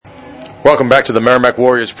Welcome back to the Merrimack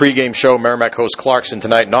Warriors pregame show. Merrimack hosts Clarkson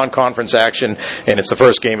tonight, non-conference action, and it's the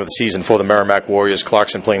first game of the season for the Merrimack Warriors.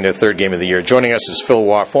 Clarkson playing their third game of the year. Joining us is Phil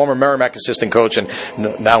Waugh, former Merrimack assistant coach and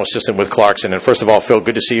now assistant with Clarkson. And first of all, Phil,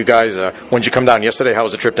 good to see you guys. When did you come down yesterday? How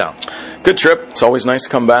was the trip down? Good trip. It's always nice to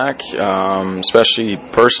come back, especially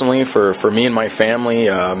personally for me and my family.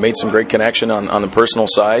 Made some great connection on the personal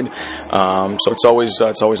side, so it's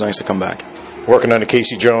always nice to come back. Working under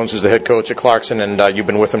Casey Jones, who's the head coach at Clarkson, and you've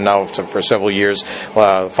been with him now for several years,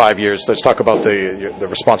 5 years. Let's talk about the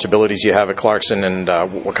responsibilities you have at Clarkson and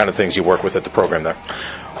what kind of things you work with at the program there.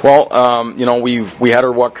 Well, we had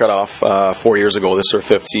our walk cut off 4 years ago. This is our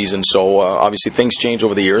fifth season, so obviously things change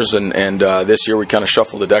over the years, and this year we kind of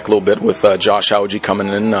shuffled the deck a little bit with Josh Howgie coming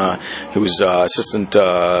in, who's assistant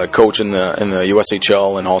coach in the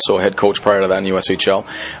USHL and also head coach prior to that in the USHL.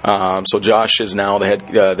 So Josh is now the head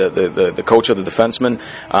the coach of the defensemen,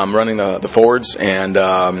 running the forwards and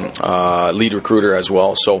lead recruiter as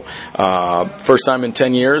well. So first time in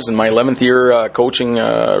 10 years, in my 11th year coaching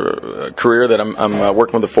career that I'm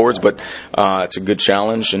working with the forwards, but it's a good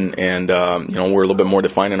challenge, and we're a little bit more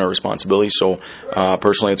defined in our responsibilities. So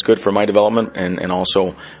personally, it's good for my development, and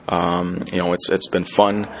also it's been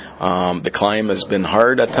fun. The climb has been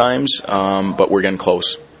hard at times, but we're getting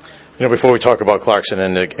close. Before we talk about Clarkson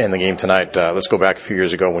and the game tonight, let's go back a few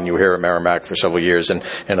years ago when you were here at Merrimack for several years, and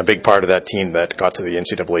a big part of that team that got to the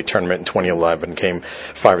NCAA tournament in 2011 came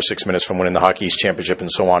 5 or 6 minutes from winning the Hockey East Championship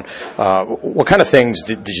and so on. What kind of things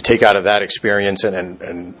did you take out of that experience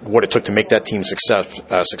and what it took to make that team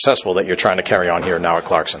successful that you're trying to carry on here now at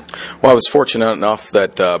Clarkson? Well, I was fortunate enough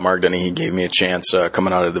that Mark Denny, he gave me a chance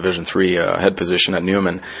coming out of Division III head position at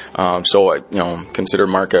Newman. So I consider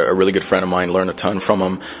Mark a really good friend of mine, learned a ton from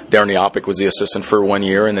him. Darren Opic was the assistant for 1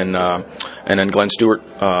 year, and then Glenn Stewart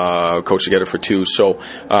coached together for 2. So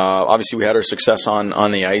obviously we had our success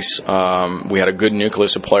on the ice. We had a good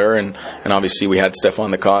nucleus of player, and obviously we had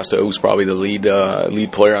Stefan DaCosta, who's probably the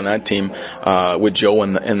lead player on that team, with Joe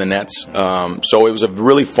in the nets. So it was a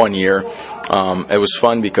really fun year. It was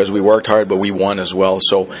fun because we worked hard, but we won as well.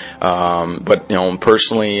 So, but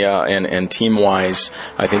personally and team wise,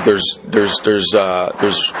 I think there's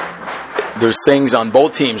things on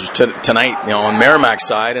both teams tonight, on Merrimack's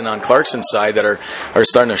side and on Clarkson's side that are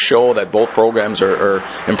starting to show that both programs are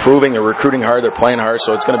improving. They're recruiting hard. They're playing hard.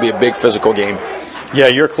 So it's going to be a big physical game. Yeah,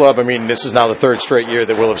 your club, this is now the third straight year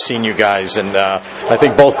that we'll have seen you guys, and I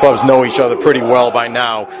think both clubs know each other pretty well by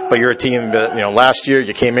now, but you're a team that, last year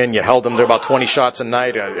you came in, you held them to about 20 shots a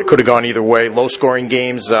night. It could have gone either way. Low-scoring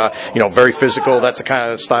games, very physical. That's the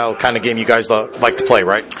kind of game you guys like to play,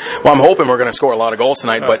 right? Well, I'm hoping we're going to score a lot of goals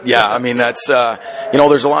tonight, but yeah, that's,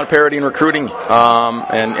 there's a lot of parity in recruiting,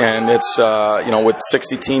 and it's, with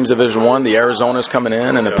 60 teams Division I, the Arizona's coming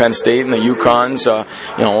in, and the Penn State and the UConns,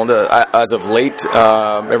 as of late,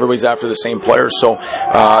 everybody's after the same players. So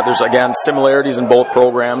there's, again, similarities in both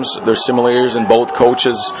programs. There's similarities in both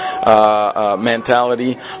coaches'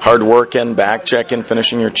 mentality, hard working, back checking,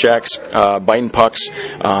 finishing your checks, biting pucks.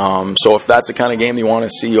 So if that's the kind of game you want to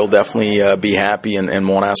see, you'll definitely be happy and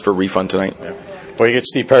won't ask for a refund tonight. Yeah. Well, you get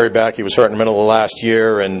Steve Perry back. He was hurt in the middle of last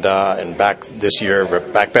year, and back this year,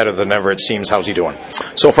 back better than ever, it seems. How's he doing?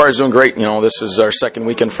 So far, he's doing great. This is our second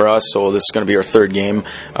weekend for us, so this is going to be our third game.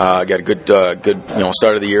 Got a good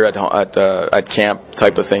start of the year at camp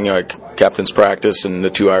type of thing, captain's practice, and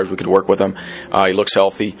the 2 hours we could work with him. He looks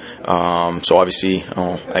healthy. So obviously,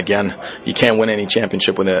 again, you can't win any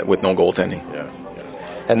championship with no goaltending. Yeah.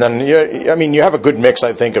 And then, you have a good mix,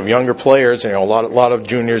 I think, of younger players, a lot of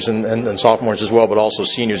juniors and sophomores as well, but also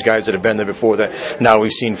seniors, guys that have been there before that now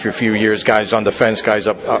we've seen for a few years, guys on defense, guys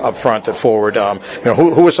up front and forward.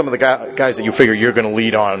 Who are some of the guys that you figure you're going to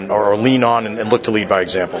lead on or lean on and look to lead by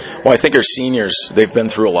example? Well, I think our seniors, they've been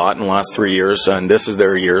through a lot in the last 3 years, and this is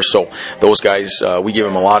their year. So those guys, we give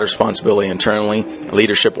them a lot of responsibility internally,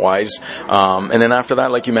 leadership-wise. And then after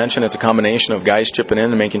that, like you mentioned, it's a combination of guys chipping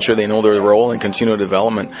in and making sure they know their role and continue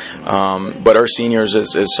development. But our seniors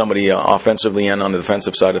is somebody offensively and on the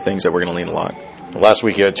defensive side of things that we're going to lean a lot. Last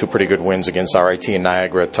week you had 2 pretty good wins against RIT and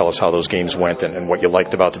Niagara. Tell us how those games went and what you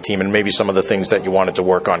liked about the team and maybe some of the things that you wanted to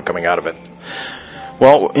work on coming out of it.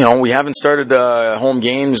 Well, we haven't started home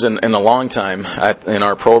games in a long time in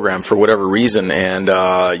our program for whatever reason, and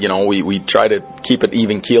we try to keep it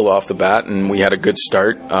even keel off the bat, and we had a good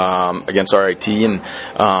start against RIT and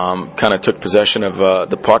kind of took possession of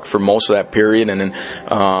the puck for most of that period, and then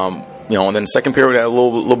and then second period we had a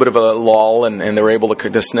little bit of a lull, and they were able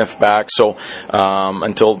to sniff back. So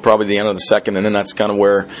until probably the end of the second, and then that's kind of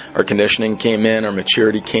where our conditioning came in, our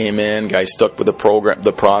maturity came in. Guys stuck with the program,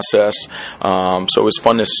 the process. So it was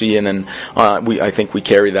fun to see, and then I think we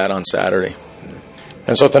carried that on Saturday.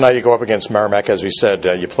 And so tonight you go up against Merrimack, as we said.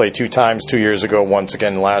 You played 2 times 2 years ago, once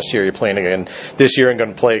again last year. You're playing again this year and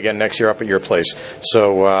going to play again next year up at your place.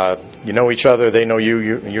 So you know each other, they know you,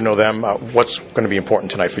 you know them. What's going to be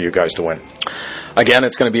important tonight for you guys to win? Again,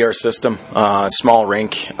 it's going to be our system. Small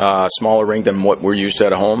rink, smaller rink than what we're used to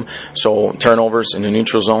at home. So turnovers in the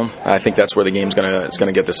neutral zone, I think that's where the game's going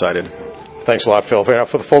to get decided. Thanks a lot, Phil.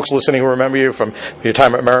 For the folks listening who remember you from your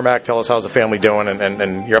time at Merrimack, tell us how's the family doing,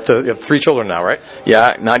 and you're up to you have 3 children now, right?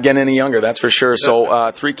 Yeah, not getting any younger, that's for sure. So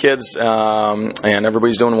 3 kids, and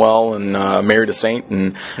everybody's doing well, and married a Saint,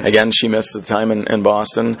 and again, she missed the time in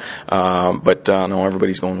Boston, but no,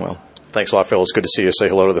 everybody's going well. Thanks a lot, Phil. It's good to see you. Say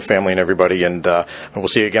hello to the family and everybody, and we'll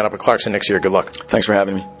see you again up at Clarkson next year. Good luck. Thanks for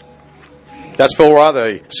having me. That's Phil Roth,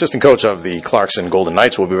 the assistant coach of the Clarkson Golden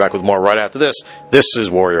Knights. We'll be back with more right after this. This is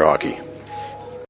Warrior Hockey.